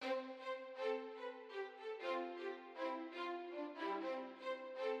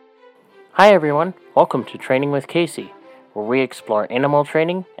Hi everyone, welcome to Training with Kayce, where we explore animal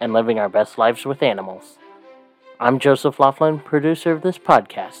training and living our best lives with animals. I'm Joseph Laughlin, producer of this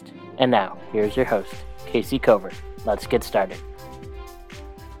podcast, and now, here's your host, Kayce Cover. Let's get started.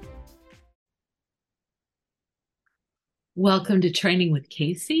 Welcome to Training with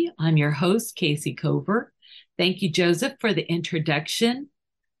Kayce. I'm your host, Kayce Cover. Thank you, Joseph, for the introduction,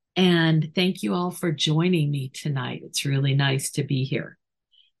 and thank you all for joining me tonight. It's really nice to be here.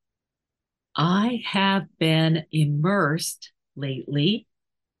 I have been immersed lately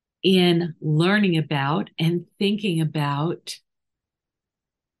in learning about and thinking about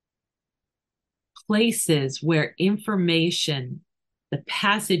places where information, the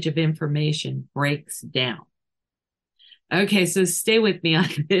passage of information, breaks down. Okay, so stay with me on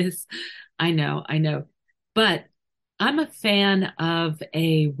this. I know. But I'm a fan of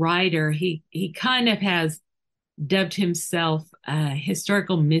a writer. He kind of has dubbed himself a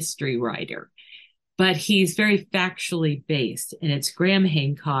historical mystery writer, but he's very factually based, and it's Graham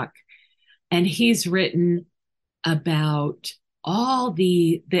Hancock. And he's written about all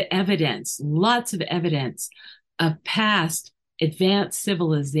the evidence, lots of evidence of past advanced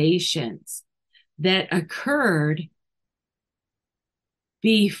civilizations that occurred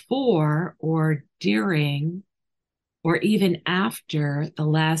before or during or even after the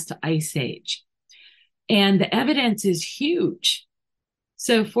last ice age. And the evidence is huge.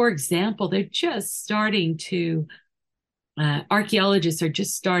 So, for example, they're just starting to, archaeologists are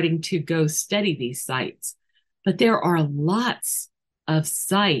just starting to go study these sites. But there are lots of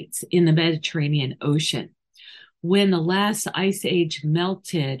sites in the Mediterranean Ocean. When the last ice age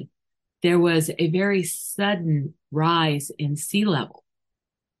melted, there was a very sudden rise in sea level.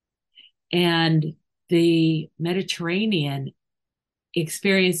 And the Mediterranean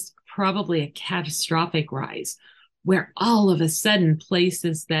experienced probably a catastrophic rise, where all of a sudden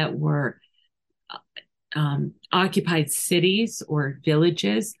places that were occupied cities or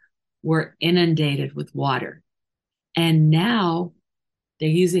villages were inundated with water. And now they're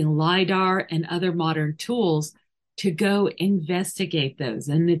using LIDAR and other modern tools to go investigate those.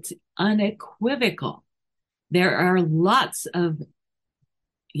 And it's unequivocal. There are lots of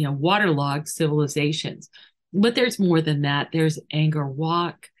waterlogged civilizations. But there's more than that. There's Angkor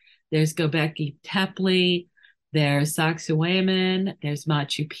Wat, there's Göbekli Tepe, there's Sacsayhuaman, there's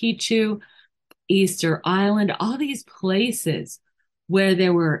Machu Picchu, Easter Island, all these places where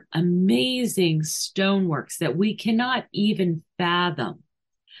there were amazing stoneworks that we cannot even fathom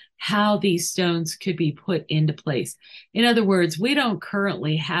how these stones could be put into place. In other words, we don't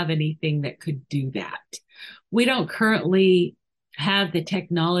currently have anything that could do that. We don't currently have the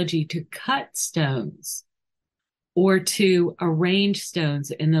technology to cut stones or to arrange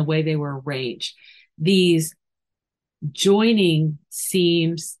stones in the way they were arranged. These joining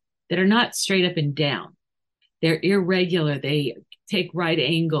seams that are not straight up and down, they're irregular, they take right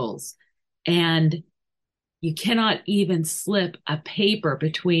angles, and you cannot even slip a paper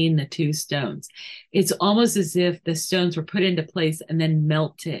between the two stones. It's almost as if the stones were put into place and then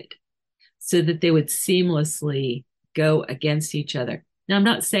melted so that they would seamlessly go against each other. Now, I'm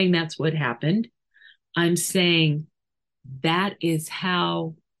not saying that's what happened. I'm saying that is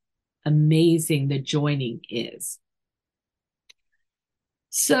how amazing the joining is.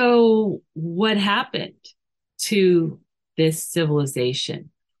 So, what happened to this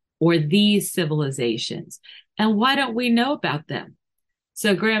civilization or these civilizations? And why don't we know about them?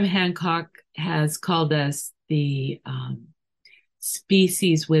 So, Graham Hancock has called us the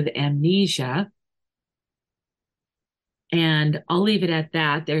species with amnesia. And I'll leave it at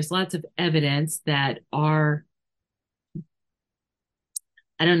that. There's lots of evidence that our,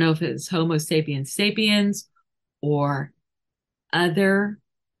 I don't know if it's Homo sapiens sapiens or other,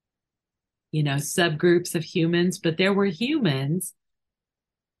 subgroups of humans, but there were humans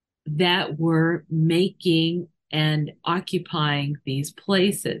that were making and occupying these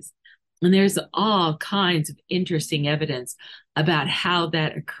places. And there's all kinds of interesting evidence about how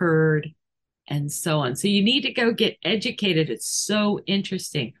that occurred and so on. So you need to go get educated. It's so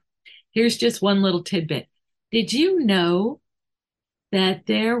interesting. Here's just one little tidbit. Did you know that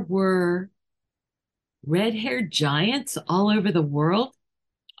there were red-haired giants all over the world,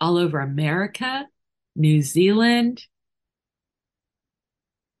 all over America, New Zealand,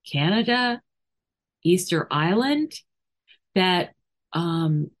 Canada, Easter Island, that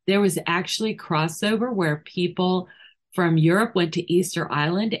there was actually crossover where people from Europe went to Easter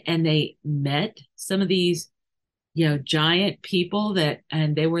Island and they met some of these, giant people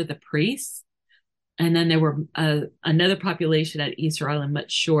and they were the priests. And then there were another population at Easter Island,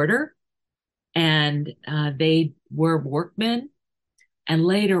 much shorter, and they were workmen. And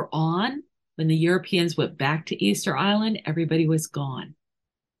later on, when the Europeans went back to Easter Island, everybody was gone.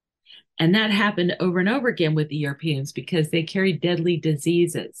 And that happened over and over again with the Europeans because they carried deadly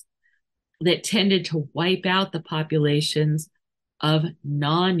diseases that tended to wipe out the populations of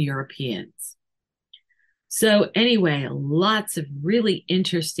non-Europeans. So anyway, lots of really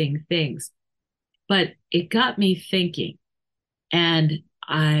interesting things. But it got me thinking. And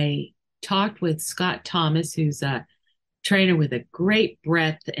I talked with Scott Thomas, who's a trainer with a great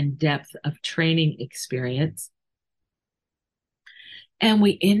breadth and depth of training experience. And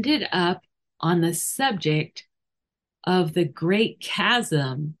we ended up on the subject of the great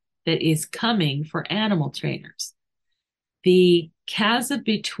chasm that is coming for animal trainers. The chasm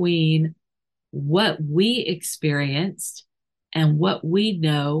between what we experienced and what we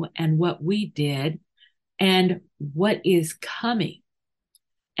know and what we did and what is coming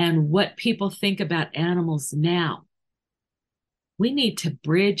and what people think about animals now. We need to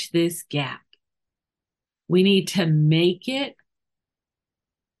bridge this gap. We need to make it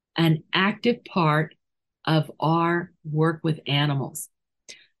an active part of our work with animals.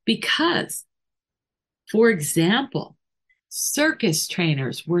 Because, for example, circus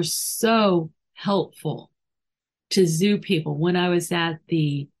trainers were so helpful to zoo people. When I was at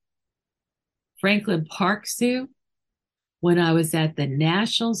the Franklin Park Zoo, when I was at the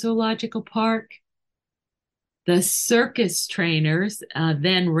National Zoological Park, the circus trainers,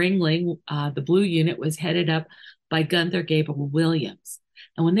 then Ringling, the Blue Unit, was headed up by Gunther Gable Williams.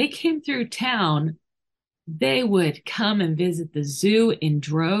 And when they came through town, they would come and visit the zoo in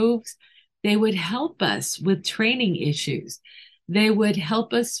droves. They would help us with training issues. They would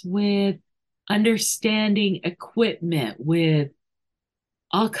help us with understanding equipment, with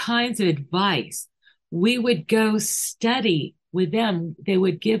all kinds of advice. We would go study with them. They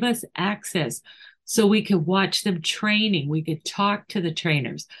would give us access so we could watch them training. We could talk to the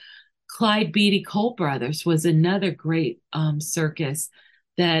trainers. Clyde Beatty Cole Brothers was another great circus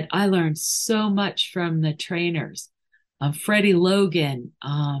that I learned so much from the trainers. Freddie Logan.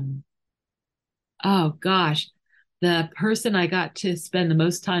 Oh gosh, the person I got to spend the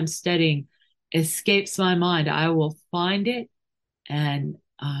most time studying escapes my mind. I will find it and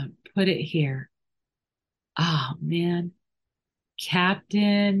put it here. Oh man,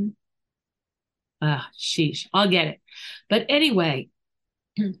 Captain. Sheesh, I'll get it. But anyway,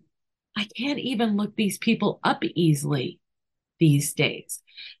 I can't even look these people up easily these days.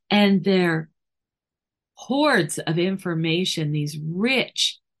 And their hordes of information, these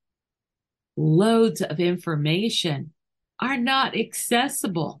rich loads of information, are not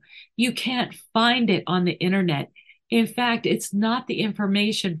accessible. You can't find it on the internet. In fact, it's not the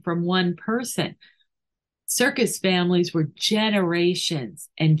information from one person. Circus families were generations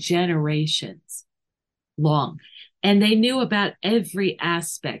and generations long, and they knew about every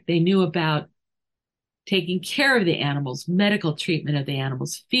aspect. They knew about taking care of the animals, medical treatment of the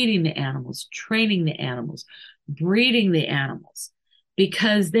animals, feeding the animals, training the animals, breeding the animals,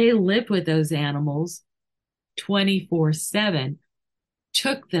 because they lived with those animals 24/7,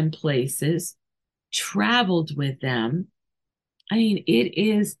 took them places, traveled with them. I mean, it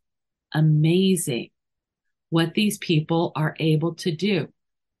is amazing what these people are able to do.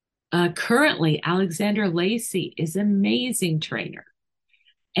 Currently, Alexander Lacey is an amazing trainer,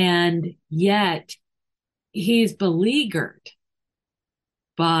 and yet he's beleaguered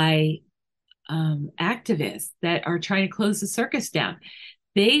by activists that are trying to close the circus down.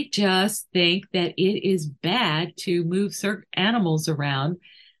 They just think that it is bad to move animals around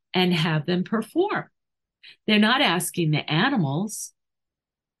and have them perform. They're not asking the animals.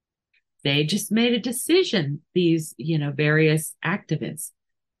 They just made a decision, these, various activists.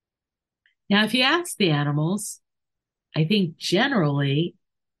 Now, if you ask the animals, I think generally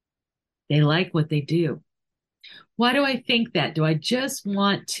they like what they do. Why do I think that? Do I just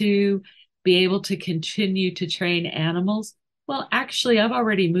want to be able to continue to train animals? Well, actually, I've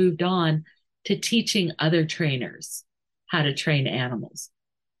already moved on to teaching other trainers how to train animals.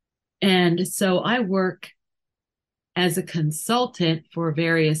 And so I work as a consultant for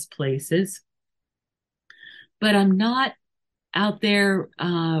various places, but I'm not out there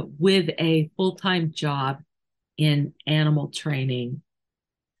with a full-time job in animal training,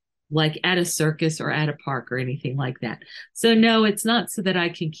 like at a circus or at a park or anything like that. So no, it's not so that I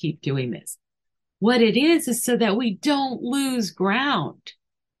can keep doing this. What it is so that we don't lose ground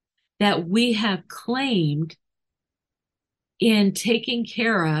that we have claimed in taking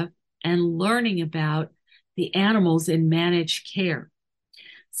care of and learning about the animals in managed care.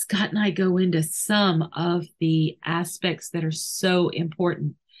 Scott and I go into some of the aspects that are so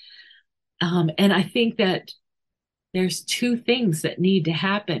important. And I think that there's two things that need to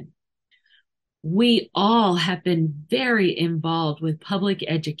happen. we all have been very involved with public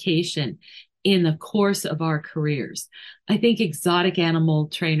education in the course of our careers. I think exotic animal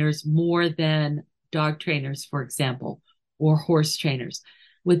trainers more than dog trainers, for example, or horse trainers.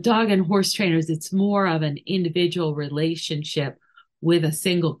 With dog and horse trainers, it's more of an individual relationship with a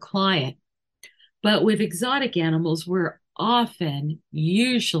single client. But with exotic animals, we're often,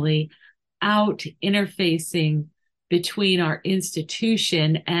 usually, out interfacing between our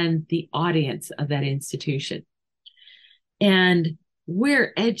institution and the audience of that institution. And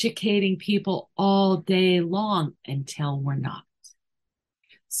we're educating people all day long until we're not.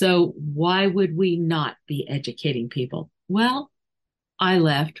 So why would we not be educating people? Well, I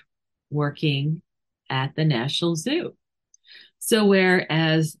left working at the National Zoo. So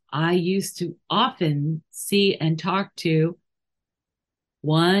whereas I used to often see and talk to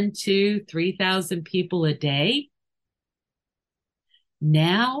 1, 2, 3,000 people a day,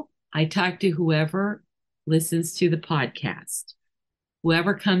 now I talk to whoever listens to the podcast,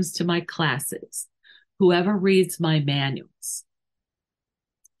 whoever comes to my classes, whoever reads my manuals.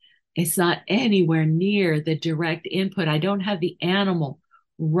 It's not anywhere near the direct input. I don't have the animal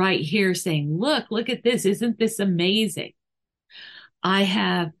right here saying, look at this. Isn't this amazing? I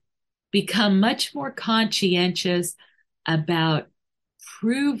have become much more conscientious about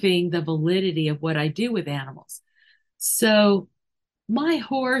proving the validity of what I do with animals. So my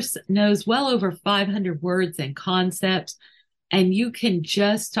horse knows well over 500 words and concepts, and you can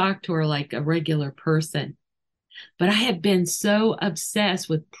just talk to her like a regular person. But I have been so obsessed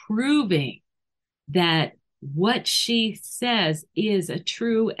with proving that what she says is a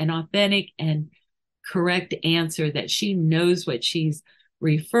true and authentic and correct answer, that she knows what she's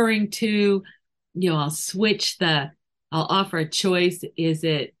referring to. I'll offer a choice. Is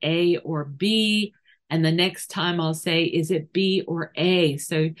it A or B? And the next time I'll say, is it B or A?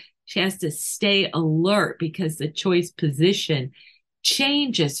 So she has to stay alert because the choice position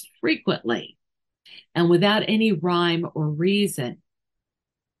changes frequently and without any rhyme or reason.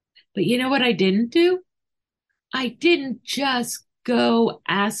 But you know what I didn't do? I didn't just go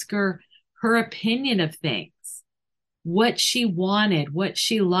ask her opinion of things, what she wanted, what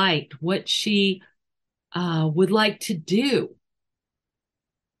she liked, what she would like to do.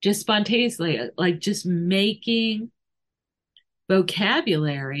 Just spontaneously, like just making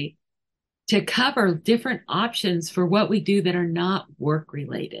vocabulary to cover different options for what we do that are not work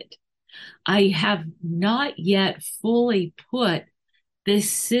related. I have not yet fully put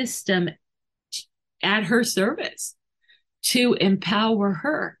this system at her service to empower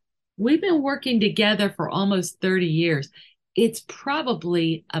her. We've been working together for almost 30 years. It's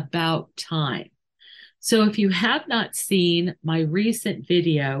probably about time. So if you have not seen my recent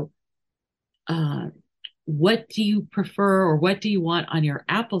video, what do you prefer or what do you want on your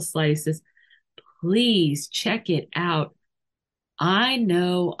apple slices? Please check it out. I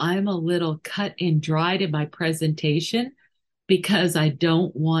know I'm a little cut and dried in my presentation because I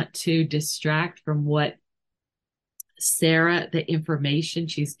don't want to distract from what Sarah, the information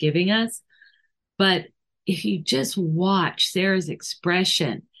she's giving us. But if you just watch Sarah's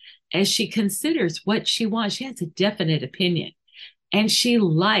expression as she considers what she wants, she has a definite opinion and she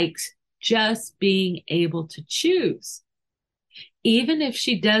likes just being able to choose. Even if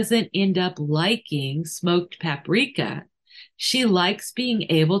she doesn't end up liking smoked paprika, she likes being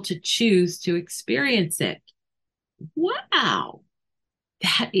able to choose to experience it. Wow.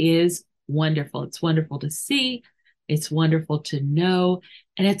 That is wonderful. It's wonderful to see. It's wonderful to know.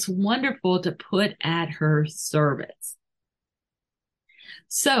 And it's wonderful to put at her service.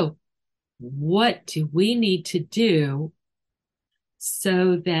 So, what do we need to do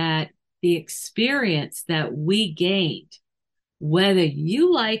so that the experience that we gained, whether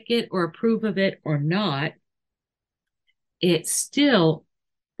you like it or approve of it or not, it's still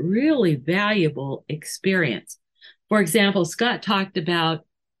really valuable experience? For example, Scott talked about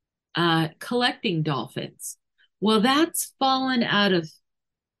collecting dolphins. Well, that's fallen out of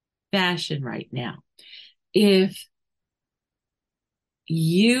fashion right now. If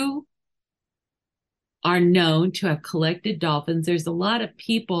you are known to have collected dolphins, there's a lot of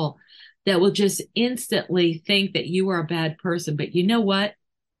people that will just instantly think that you are a bad person. But you know what?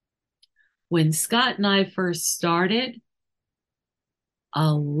 When Scott and I first started,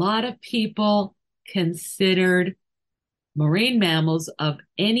 a lot of people considered marine mammals of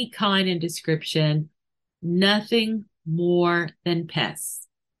any kind and description nothing more than pests.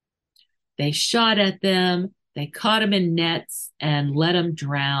 They shot at them, they caught them in nets and let them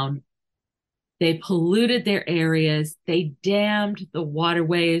drown. They polluted their areas. They dammed the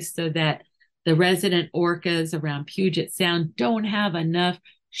waterways so that the resident orcas around Puget Sound don't have enough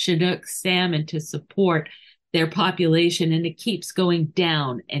Chinook salmon to support their population, and it keeps going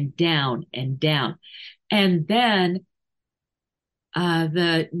down and down and down. And then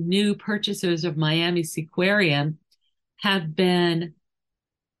the new purchasers of Miami Seaquarium have been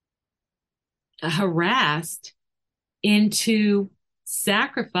harassed into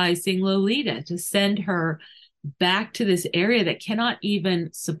sacrificing Lolita to send her back to this area that cannot even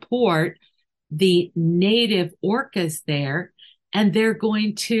support the native orcas there. And they're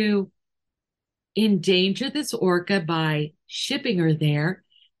going to endanger this orca by shipping her there,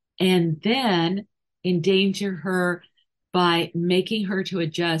 and then endanger her by making her to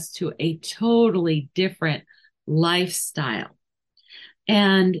adjust to a totally different lifestyle.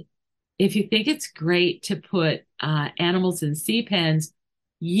 And if you think it's great to put animals in sea pens,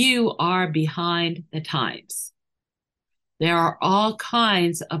 you are behind the times. There are all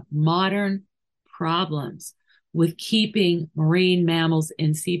kinds of modern problems with keeping marine mammals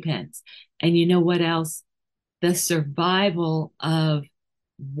in sea pens. And you know what else? The survival of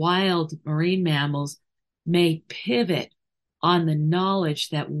wild marine mammals may pivot on the knowledge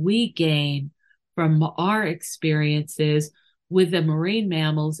that we gain from our experiences with the marine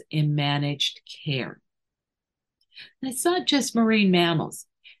mammals in managed care. And it's not just marine mammals.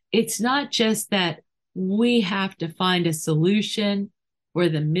 It's not just that we have to find a solution for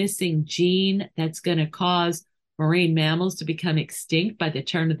the missing gene that's going to cause marine mammals to become extinct by the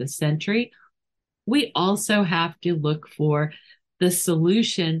turn of the century. We also have to look for the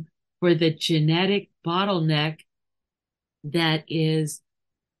solution for the genetic bottleneck that is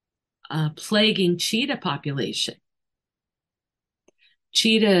plaguing cheetah population.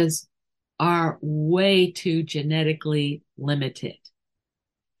 Cheetahs are way too genetically limited.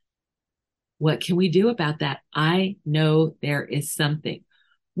 What can we do about that? I know there is something.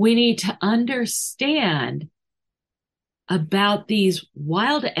 We need to understand about these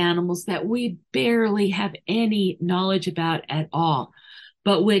wild animals that we barely have any knowledge about at all,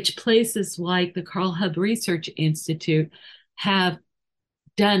 but which places like the Carl Hub Research Institute have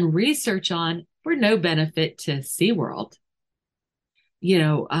done research on for no benefit to SeaWorld.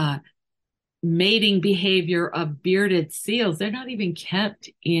 Mating behavior of bearded seals, they're not even kept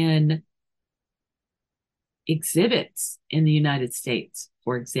in exhibits in the United States,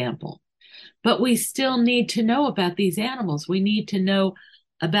 for example. But we still need to know about these animals. We need to know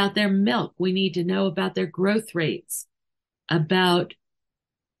about their milk. We need to know about their growth rates, about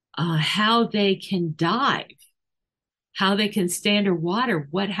how they can dive, how they can stay underwater,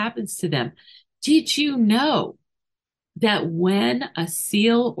 what happens to them. Did you know that when a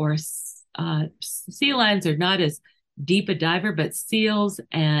seal or sea lions are not as deep a diver, but seals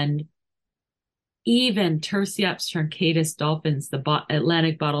and even Tursiops truncatus dolphins, the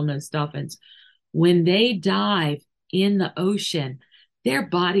Atlantic bottlenose dolphins, when they dive in the ocean, their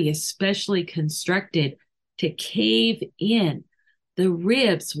body is specially constructed to cave in. The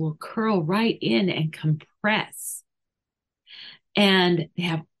ribs will curl right in and compress. And they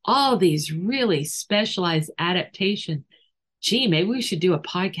have all these really specialized adaptations. Gee, maybe we should do a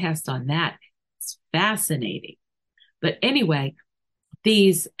podcast on that. It's fascinating. But anyway,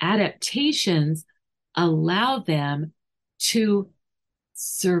 these adaptations allow them to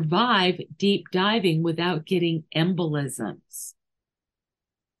survive deep diving without getting embolisms.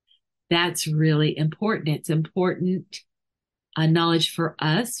 That's really important. It's important knowledge for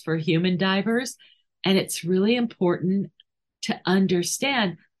us, for human divers, and it's really important to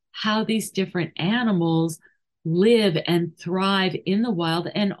understand how these different animals live and thrive in the wild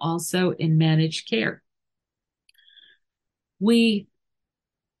and also in managed care. We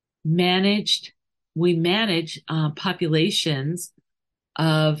manage populations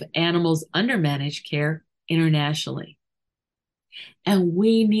of animals under managed care internationally. And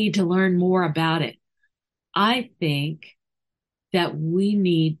we need to learn more about it. I think that we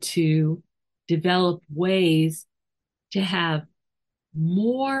need to develop ways to have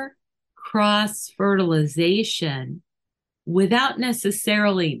more cross-fertilization without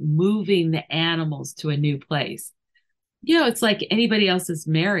necessarily moving the animals to a new place. It's like anybody else's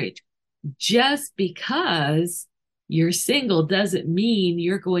marriage. Just because you're single doesn't mean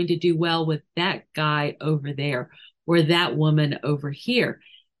you're going to do well with that guy over there or that woman over here.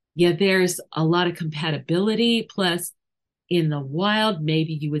 Yeah, there's a lot of compatibility. Plus, in the wild,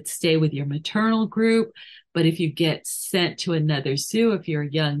 maybe you would stay with your maternal group. But if you get sent to another zoo, if you're a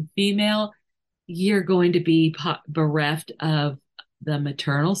young female, you're going to be bereft of the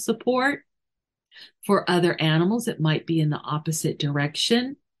maternal support. For other animals, it might be in the opposite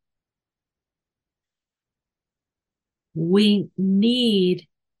direction. We need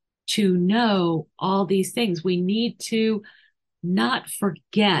to know all these things. We need to not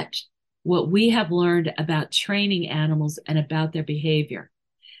forget what we have learned about training animals and about their behavior.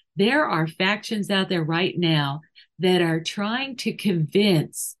 There are factions out there right now that are trying to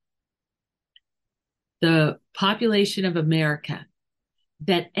convince the population of America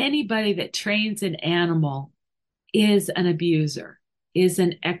that anybody that trains an animal is an abuser, is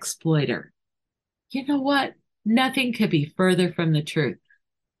an exploiter. You know what? Nothing could be further from the truth.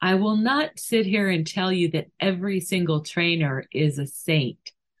 I will not sit here and tell you that every single trainer is a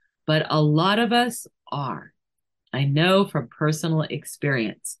saint, but a lot of us are. I know from personal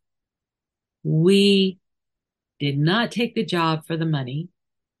experience. We did not take the job for the money.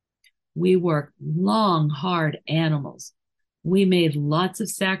 We worked long, hard animals. We made lots of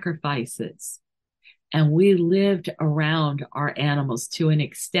sacrifices, and we lived around our animals to an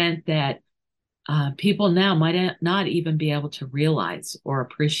extent that people now might not even be able to realize or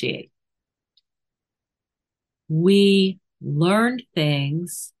appreciate. We learned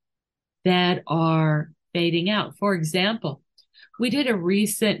things that are fading out. For example, we did a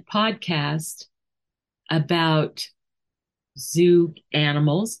recent podcast about zoo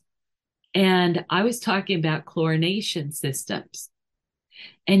animals, and I was talking about chlorination systems.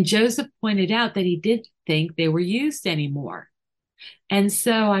 And Joseph pointed out that he didn't think they were used anymore. And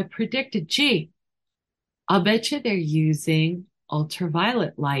so I predicted, gee, I'll bet you they're using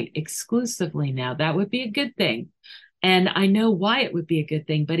ultraviolet light exclusively now. That would be a good thing. And I know why it would be a good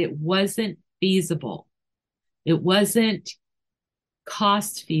thing, but it wasn't feasible. It wasn't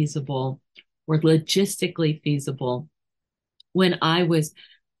cost feasible or logistically feasible when I was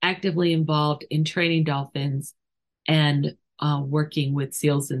actively involved in training dolphins and working with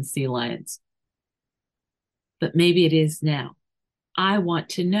seals and sea lions. But maybe it is now. I want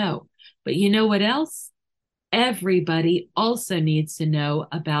to know. But you know what else? Everybody also needs to know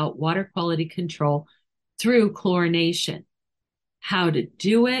about water quality control through chlorination, how to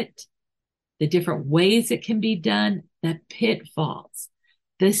do it, the different ways it can be done, the pitfalls,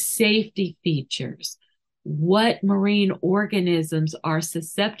 the safety features, what marine organisms are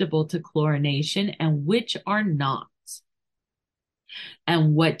susceptible to chlorination and which are not.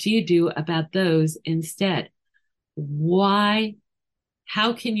 And what do you do about those instead? Why?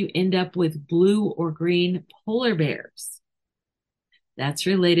 How can you end up with blue or green polar bears? That's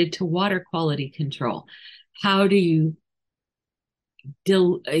related to water quality control. How do you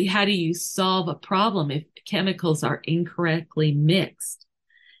solve a problem if chemicals are incorrectly mixed?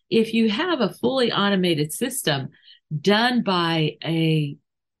 If you have a fully automated system done by a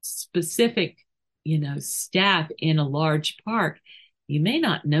specific, staff in a large park, you may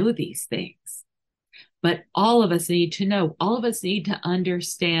not know these things, but all of us need to know. All of us need to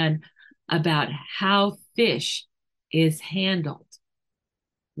understand about how fish is handled,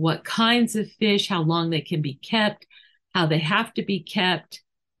 what kinds of fish, how long they can be kept, how they have to be kept,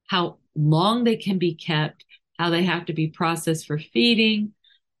 how long they can be kept, how they have to be processed for feeding,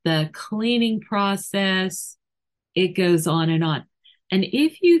 the cleaning process. It goes on and on. And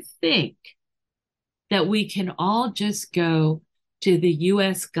if you think that we can all just go to the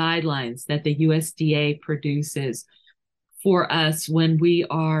US guidelines that the USDA produces for us when we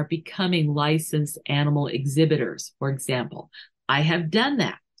are becoming licensed animal exhibitors, for example, I have done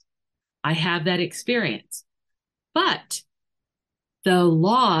that. I have that experience. But the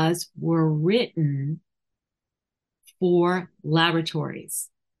laws were written for laboratories.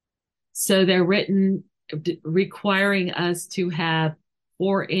 So they're written requiring us to have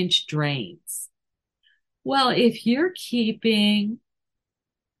 4-inch drains. Well, if you're keeping,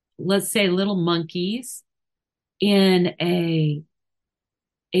 let's say, little monkeys in an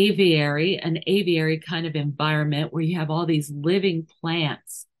aviary kind of environment where you have all these living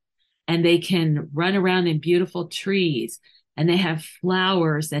plants and they can run around in beautiful trees and they have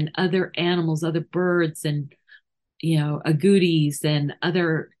flowers and other animals, other birds and, agoutis and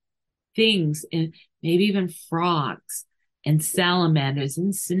other things, and maybe even frogs and salamanders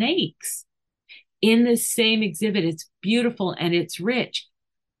and snakes in the same exhibit. It's beautiful and it's rich,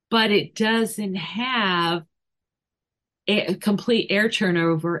 but it doesn't have a complete air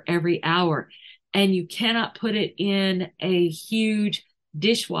turnover every hour. And you cannot put it in a huge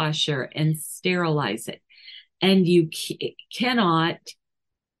dishwasher and sterilize it. And you cannot,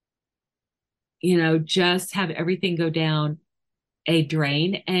 just have everything go down a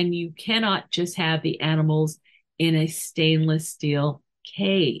drain. And you cannot just have the animals in a stainless steel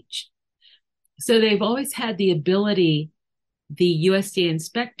cage. So they've always had the ability, the USDA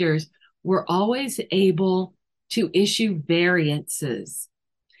inspectors were always able to issue variances.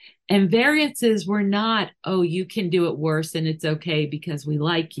 And variances were not, oh, you can do it worse and it's okay because we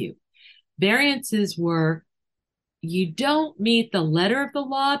like you. Variances were, you don't meet the letter of the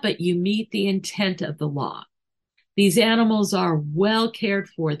law, but you meet the intent of the law. These animals are well cared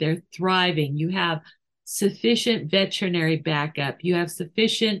for. They're thriving. You have sufficient veterinary backup. You have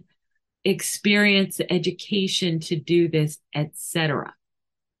sufficient experience, education to do this, etc.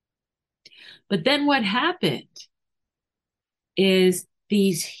 But then what happened is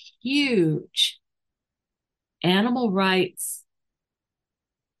these huge animal rights,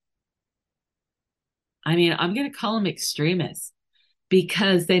 I mean, I'm going to call them extremists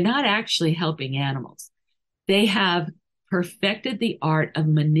because they're not actually helping animals. They have perfected the art of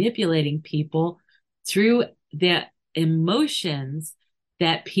manipulating people through the emotions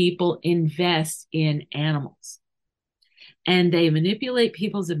that people invest in animals. And they manipulate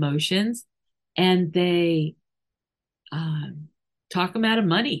people's emotions and they talk them out of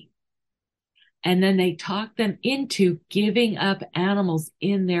money. And then they talk them into giving up animals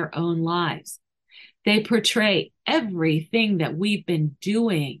in their own lives. They portray everything that we've been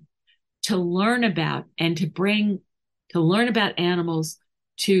doing to learn about and to learn about animals,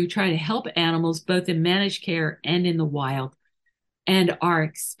 to try to help animals both in managed care and in the wild. And our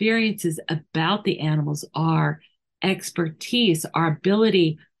experiences about the animals, our expertise, our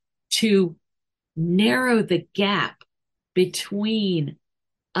ability to narrow the gap between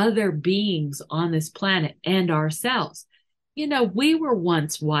other beings on this planet and ourselves. You know, we were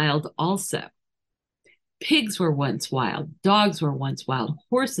once wild also. Pigs were once wild. Dogs were once wild.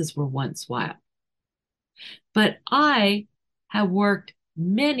 Horses were once wild. But I have worked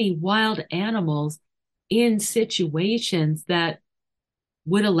many wild animals in situations that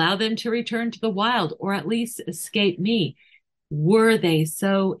would allow them to return to the wild or at least escape me, were they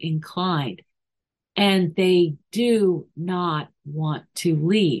so inclined. And they do not want to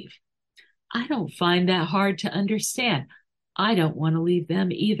leave. I don't find that hard to understand. I don't want to leave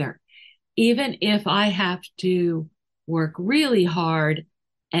them either. Even if I have to work really hard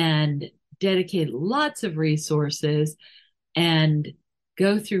and dedicate lots of resources and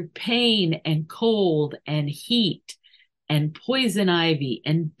go through pain and cold and heat and poison ivy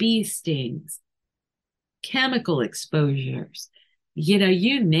and bee stings, chemical exposures, you know,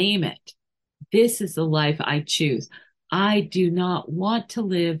 you name it. This is the life I choose. I do not want to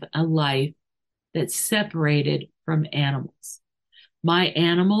live a life that's separated from animals. My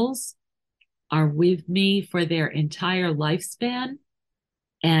animals are with me for their entire lifespan,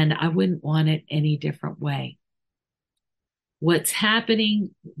 and I wouldn't want it any different way. What's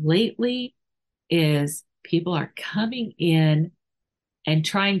happening lately is people are coming in and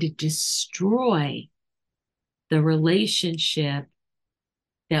trying to destroy the relationship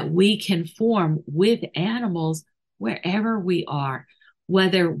that we can form with animals wherever we are,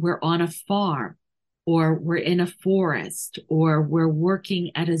 whether we're on a farm or we're in a forest or we're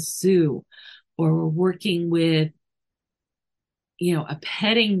working at a zoo or we're working with, you know, a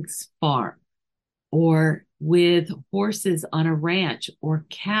petting farm or with horses on a ranch or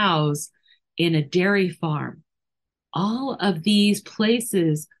cows in a dairy farm. All of these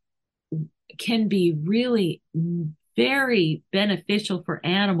places can be really very beneficial for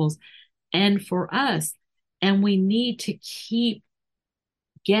animals and for us. And we need to keep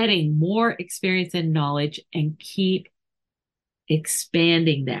getting more experience and knowledge and keep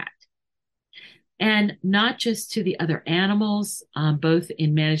expanding that. And not just to the other animals, both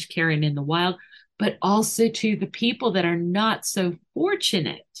in managed care and in the wild, but also to the people that are not so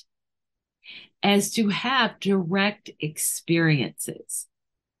fortunate as to have direct experiences.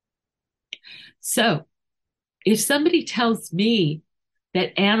 So if somebody tells me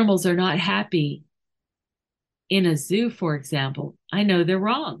that animals are not happy in a zoo, for example, I know they're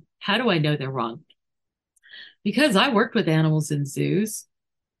wrong. How do I know they're wrong? Because I worked with animals in zoos,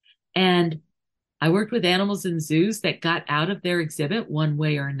 and I worked with animals in zoos that got out of their exhibit one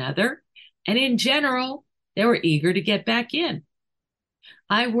way or another. And in general, they were eager to get back in.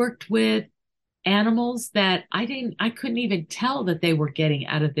 I worked with animals that I couldn't even tell that they were getting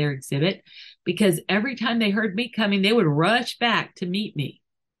out of their exhibit, because every time they heard me coming, they would rush back to meet me.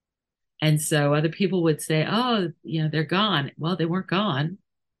 And so other people would say, oh, you know, they're gone. Well, they weren't gone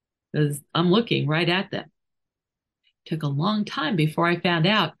because I'm looking right at them. It took a long time before I found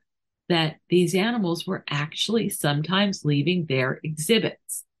out that these animals were actually sometimes leaving their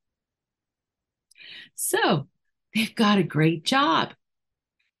exhibits. So they've got a great job.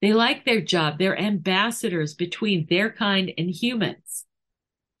 They like their job. They're ambassadors between their kind and humans.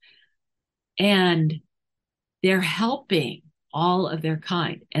 And they're helping all of their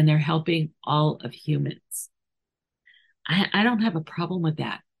kind, and they're helping all of humans. I don't have a problem with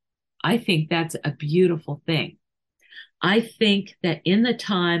that. I think that's a beautiful thing. I think that in the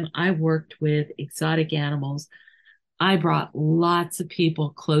time I worked with exotic animals, I brought lots of people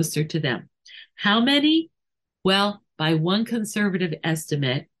closer to them. How many? Well, by one conservative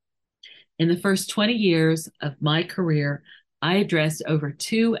estimate, in the first 20 years of my career, I addressed over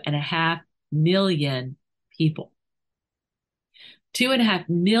 2.5 million people. 2.5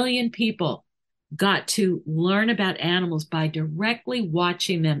 million people got to learn about animals by directly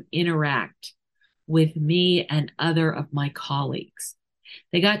watching them interact with me and other of my colleagues.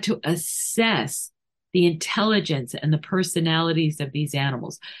 They got to assess the intelligence and the personalities of these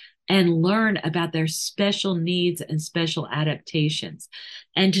animals and learn about their special needs and special adaptations,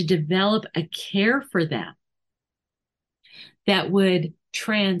 and to develop a care for them that would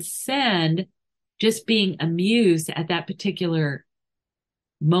transcend just being amused at that particular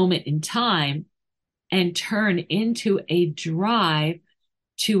moment in time and turn into a drive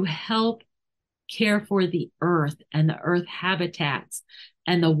to help care for the earth and the earth habitats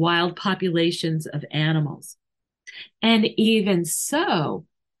and the wild populations of animals. And even so,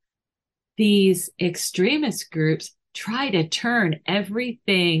 these extremist groups try to turn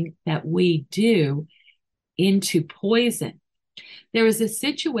everything that we do into poison. There was a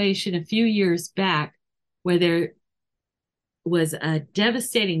situation a few years back where there was a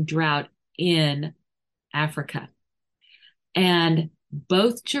devastating drought in Africa, and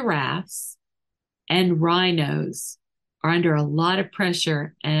both giraffes and rhinos are under a lot of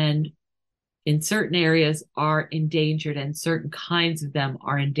pressure, and in certain areas are endangered, and certain kinds of them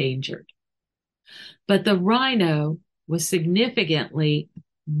are endangered. But the rhino was significantly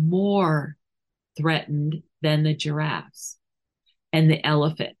more threatened than the giraffes and the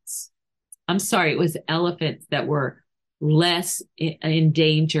elephants. I'm sorry, it was elephants that were less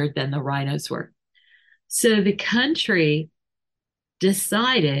endangered than the rhinos were. So the country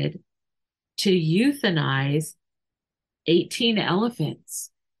decided to euthanize 18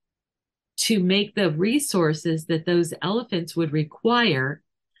 elephants to make the resources that those elephants would require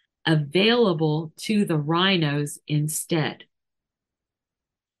available to the rhinos instead.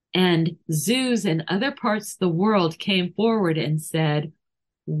 And zoos in other parts of the world came forward and said,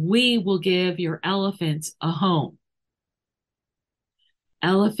 we will give your elephants a home.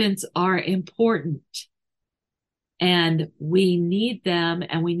 Elephants are important, and we need them,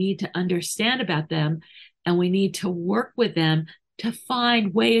 and we need to understand about them, and we need to work with them to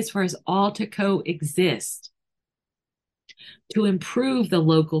find ways for us all to coexist, to improve the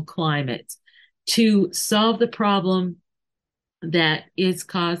local climate, to solve the problem that is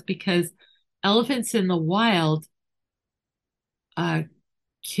caused because elephants in the wild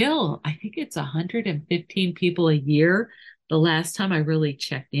kill, I think it's 115 people a year. The last time I really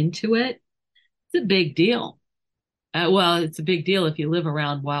checked into it, it's a big deal. Well, it's a big deal if you live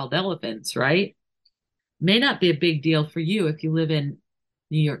around wild elephants, right? May not be a big deal for you if you live in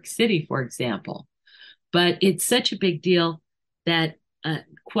New York City, for example. But it's such a big deal that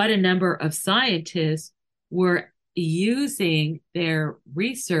quite a number of scientists were using their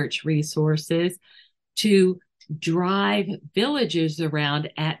research resources to drive villages around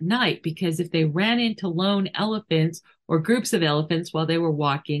at night, because if they ran into lone elephants or groups of elephants while they were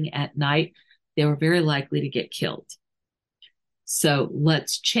walking at night, they were very likely to get killed. So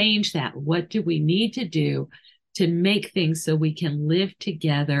let's change that. What do we need to do to make things so we can live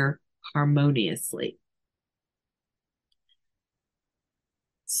together harmoniously?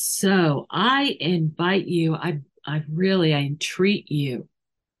 So I invite you, I entreat you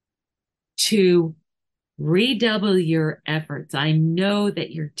to redouble your efforts. I know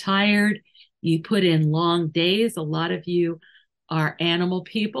that you're tired. You put in long days. A lot of you are animal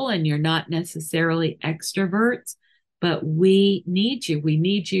people and you're not necessarily extroverts, but we need you. We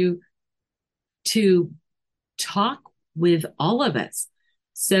need you to talk with all of us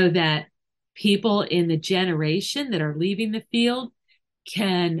so that people in the generation that are leaving the field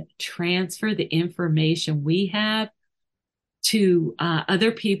can transfer the information we have to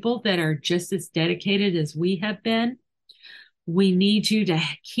other people that are just as dedicated as we have been. We need you to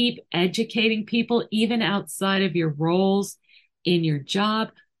keep educating people, even outside of your roles in your job.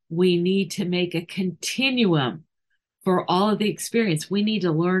 We need to make a continuum for all of the experience. We need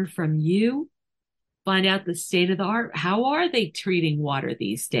to learn from you, find out the state of the art. How are they treating water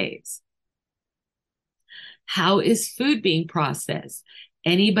these days? How is food being processed?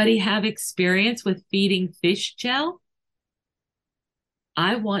 Anybody have experience with feeding fish gel?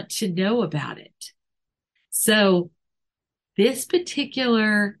 I want to know about it. So this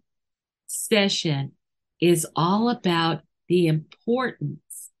particular session is all about the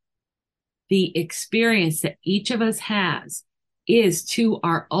importance, the experience that each of us has is to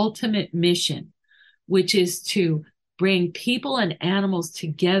our ultimate mission, which is to bring people and animals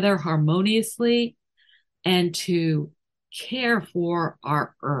together harmoniously and to care for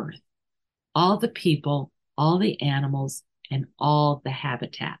our earth, all the people, all the animals, and all the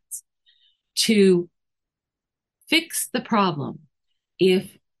habitats, to fix the problem.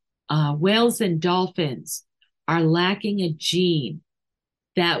 If whales and dolphins are lacking a gene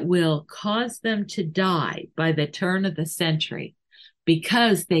that will cause them to die by the turn of the century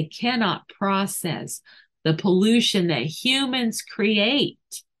because they cannot process the pollution that humans create,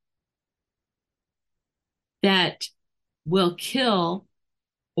 that will kill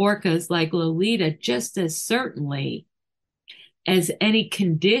orcas like Lolita just as certainly as any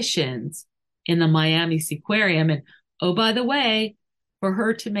conditions in the Miami Seaquarium. And oh, by the way, for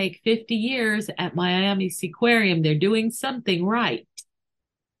her to make 50 years at Miami Seaquarium, they're doing something right.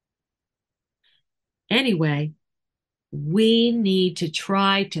 Anyway, we need to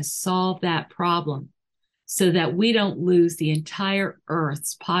try to solve that problem so that we don't lose the entire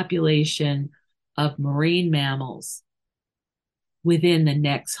Earth's population of marine mammals within the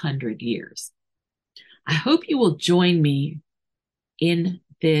next 100 years. I hope you will join me in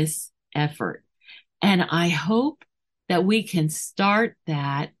this effort. And I hope that we can start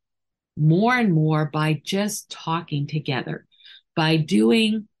that more and more by just talking together, by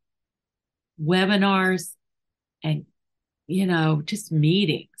doing webinars and, just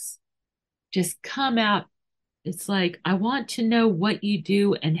meetings. Just come out. It's like, I want to know what you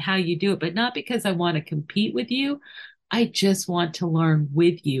do and how you do it, but not because I want to compete with you. I just want to learn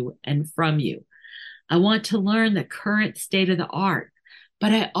with you and from you. I want to learn the current state of the art,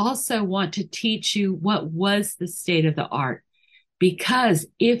 but I also want to teach you what was the state of the art. Because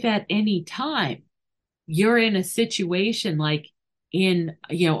if at any time you're in a situation like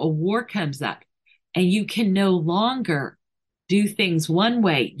a war comes up and you can no longer do things one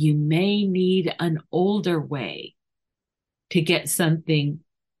way, you may need an older way to get something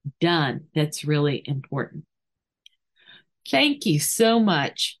done that's really important. Thank you so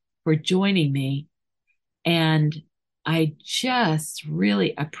much for joining me. And I just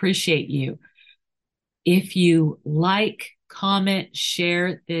really appreciate you. If you like, comment,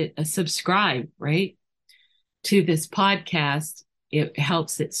 share, subscribe, right, to this podcast, it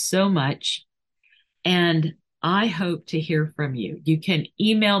helps it so much. And I hope to hear from you. You can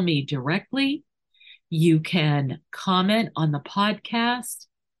email me directly. You can comment on the podcast.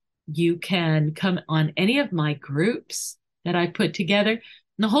 You can come on any of my groups that I put together. And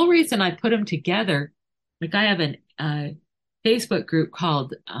the whole reason I put them together, like I have a Facebook group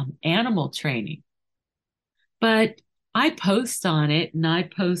called Animal Training, but I post on it and I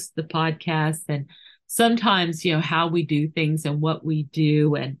post the podcast and sometimes, how we do things and what we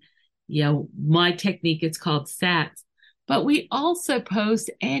do. And, my technique is called SATs, but we also post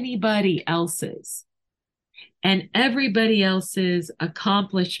anybody else's and everybody else's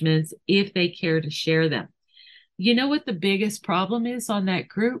accomplishments if they care to share them. You know what the biggest problem is on that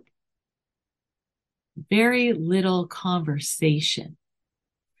group? Very little conversation.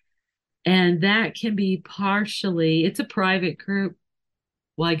 And that can be partially, it's a private group.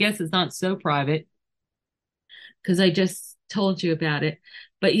 Well, I guess it's not so private because I just told you about it,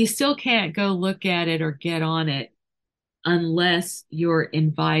 but you still can't go look at it or get on it unless you're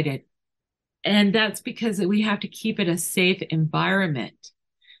invited. And that's because we have to keep it a safe environment.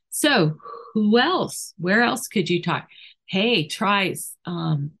 So who else? Where else could you talk? Hey, try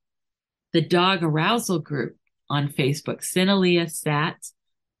the dog arousal group on Facebook, Cinelia Sats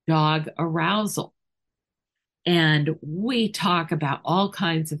Dog Arousal. And we talk about all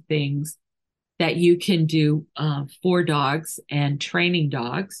kinds of things that you can do for dogs and training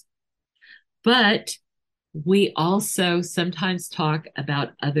dogs. But we also sometimes talk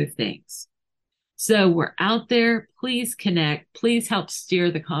about other things. So we're out there. Please connect. Please help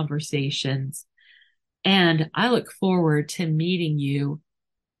steer the conversations. And I look forward to meeting you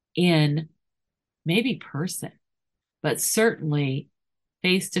in maybe person, but certainly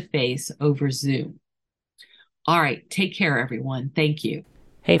face-to-face over Zoom. All right. Take care, everyone. Thank you.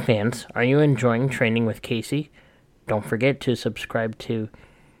 Hey fans, are you enjoying Training with Kayce? Don't forget to subscribe to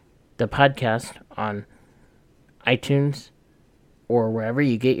the podcast on iTunes or wherever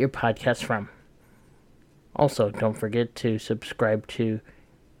you get your podcasts from. Also, don't forget to subscribe to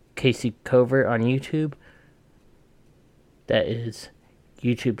Kayce Cover on YouTube. That is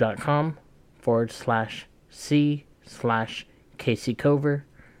youtube.com/C/Kayce Cover.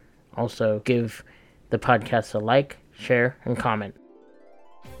 Also, give the podcast a like, share, and comment.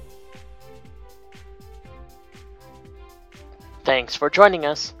 Thanks for joining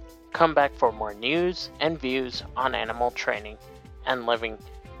us. Come back for more news and views on animal training and living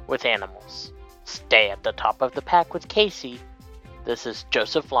with animals. Stay at the top of the pack with Kayce. This is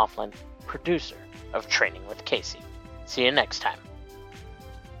Joseph Laughlin. producer of Training with Kayce. See you next time.